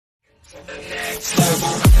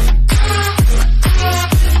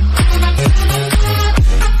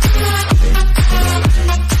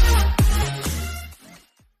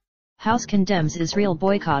House condemns Israel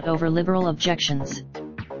boycott over liberal objections.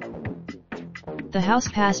 The House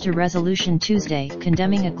passed a resolution Tuesday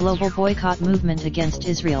condemning a global boycott movement against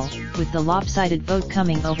Israel, with the lopsided vote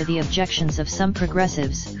coming over the objections of some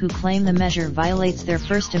progressives who claim the measure violates their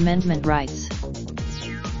First Amendment rights.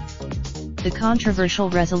 The controversial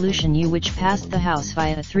resolution which passed the House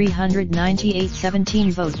via a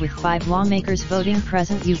 398-17 vote with 5 lawmakers voting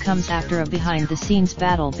present comes after a behind-the-scenes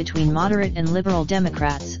battle between moderate and liberal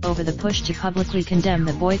Democrats over the push to publicly condemn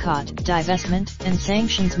the boycott, divestment, and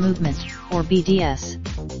sanctions movement, or BDS.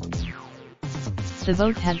 The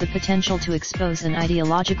vote had the potential to expose an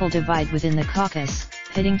ideological divide within the caucus,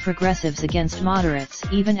 pitting progressives against moderates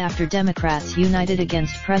even after Democrats united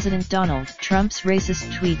against President Donald Trump's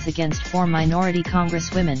racist tweets against 4 minority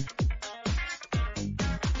congresswomen.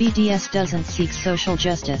 BDS doesn't seek social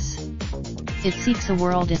justice. It seeks a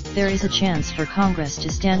world there is a chance for Congress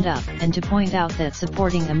to stand up and to point out that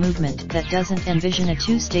supporting a movement that doesn't envision a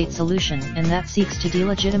two-state solution and that seeks to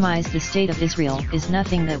delegitimize the state of Israel is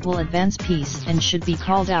nothing that will advance peace and should be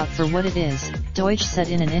called out for what it is, Deutsch said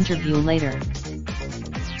in an interview later.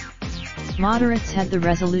 Moderates had the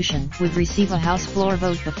resolution would receive a House floor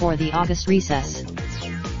vote before the August recess.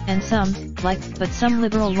 And some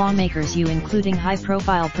liberal lawmakers including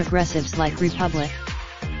high-profile progressives like Republic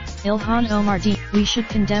Ilhan Omar we should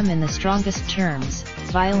condemn in the strongest terms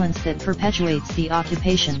violence that perpetuates the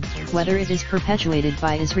occupation, whether it is perpetuated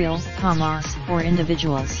by Israel, Hamas, or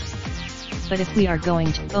individuals. But if we are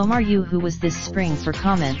going to, Omar who was this spring for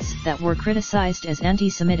comments that were criticized as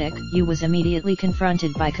anti-Semitic, was immediately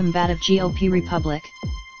confronted by combative GOP Republic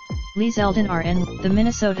Lee Zeldin RN, the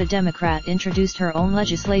Minnesota Democrat introduced her own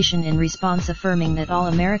legislation in response affirming that all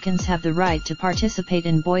Americans have the right to participate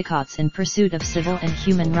in boycotts in pursuit of civil and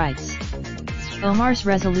human rights. Omar's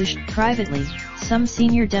resolution. Privately, some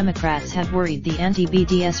senior Democrats had worried the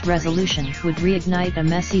anti-BDS resolution would reignite a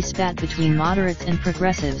messy spat between moderates and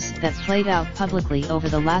progressives that played out publicly over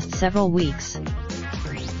the last several weeks.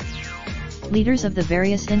 Leaders of the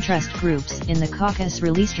various interest groups in the caucus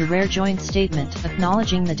released a rare joint statement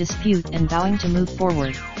acknowledging the dispute and vowing to move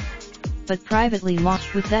forward. But privately,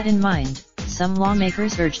 with that in mind, some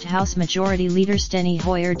lawmakers urged House Majority Leader Steny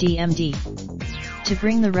Hoyer DMD to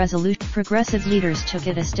bring the resolution. Progressive leaders took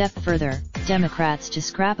it a step further, Democrats to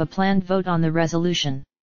scrap a planned vote on the resolution.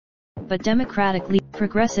 But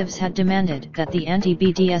progressives had demanded that the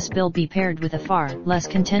anti-BDS bill be paired with a far less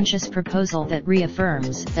contentious proposal that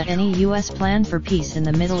reaffirms that any U.S. plan for peace in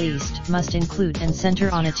the Middle East must include and center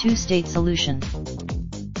on a two-state solution.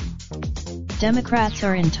 Democrats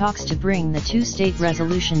are in talks to bring the two-state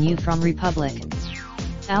resolution from Republic.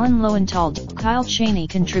 Alan Lowenthal, Kyle Cheney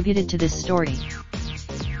contributed to this story.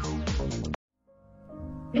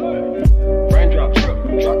 Raindrop,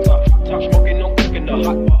 drop top, smoking, no cooking the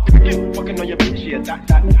hot pot. Fucking on your bitch, yeah,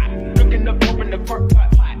 that. Looking up, open the park,